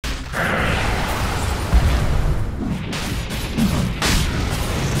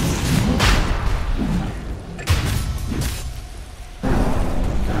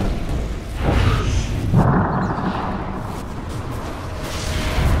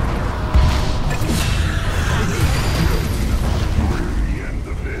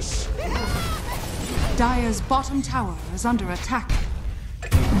Dire's bottom tower is under attack.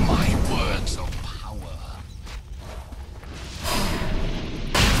 My words of power.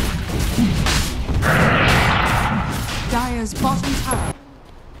 Dire's bottom tower.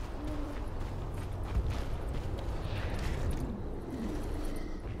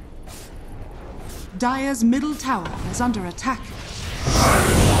 Dire's middle tower is under attack.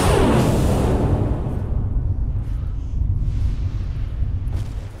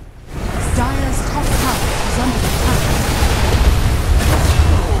 Dire's top tower is under attack.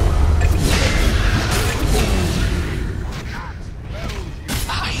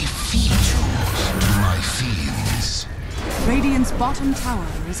 I feed you to my fiends. Radiant's bottom tower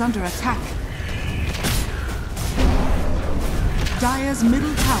is under attack. Dire's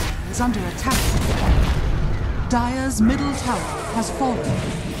middle tower is under attack. Dire's middle tower has fallen.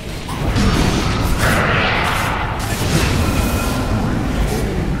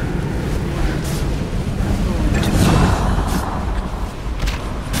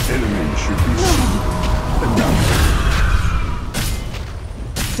 Enemy should be seen.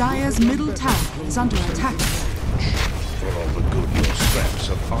 Dire's middle tower is under attack. For all the good your scraps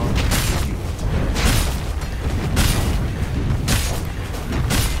of armor give you.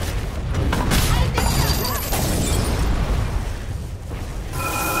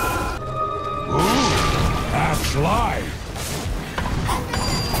 That's life.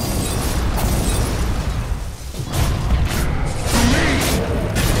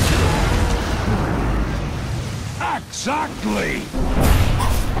 Exactly.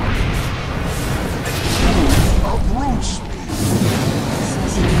 Uproots me.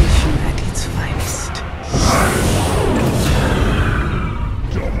 Assassination at its finest.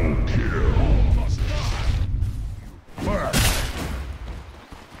 Double kill. Mark.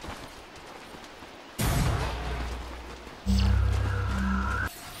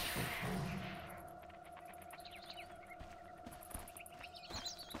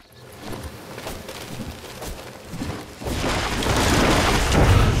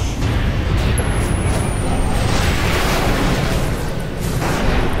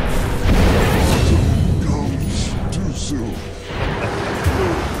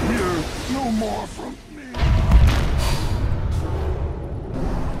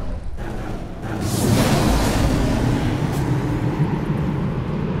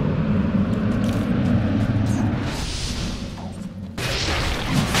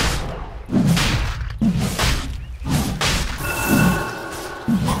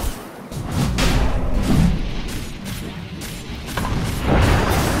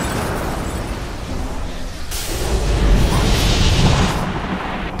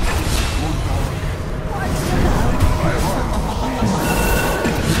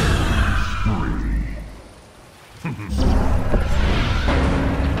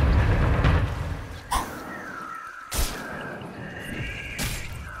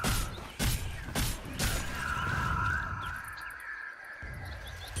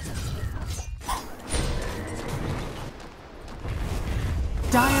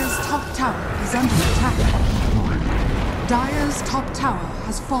 Dire's top tower is under attack. Dire's top tower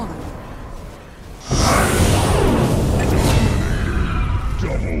has fallen.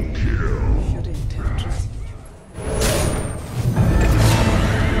 Double kill.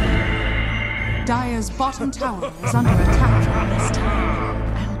 Dire's bottom tower is under attack. This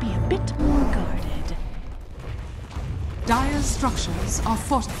time, I'll be a bit more guarded. Dire's structures are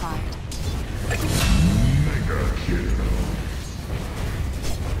fortified. Mega kill.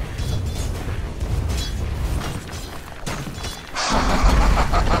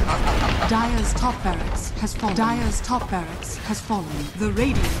 Dire's top barracks has fallen. Dire's top barracks has fallen. The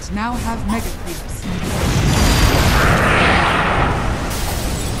Radiant now have mega creeps.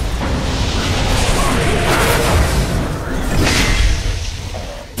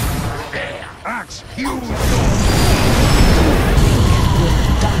 Axe, you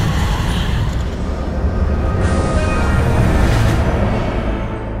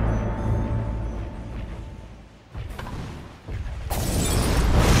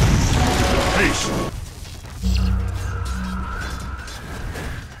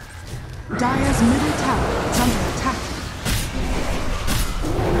Dire's middle tower is under attack.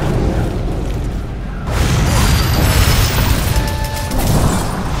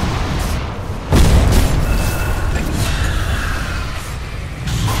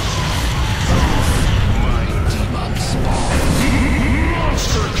 My demon spawn.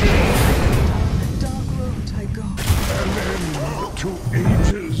 Monster kill. Dark road I go. an end to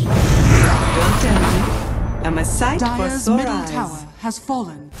ages. Don't tell me. I'm a sight for Dire's sore middle eyes. tower has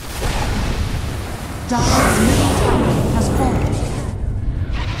fallen. Dire's middle tower has fallen.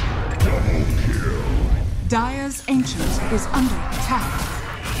 Double kill. Dire's Ancient is under attack.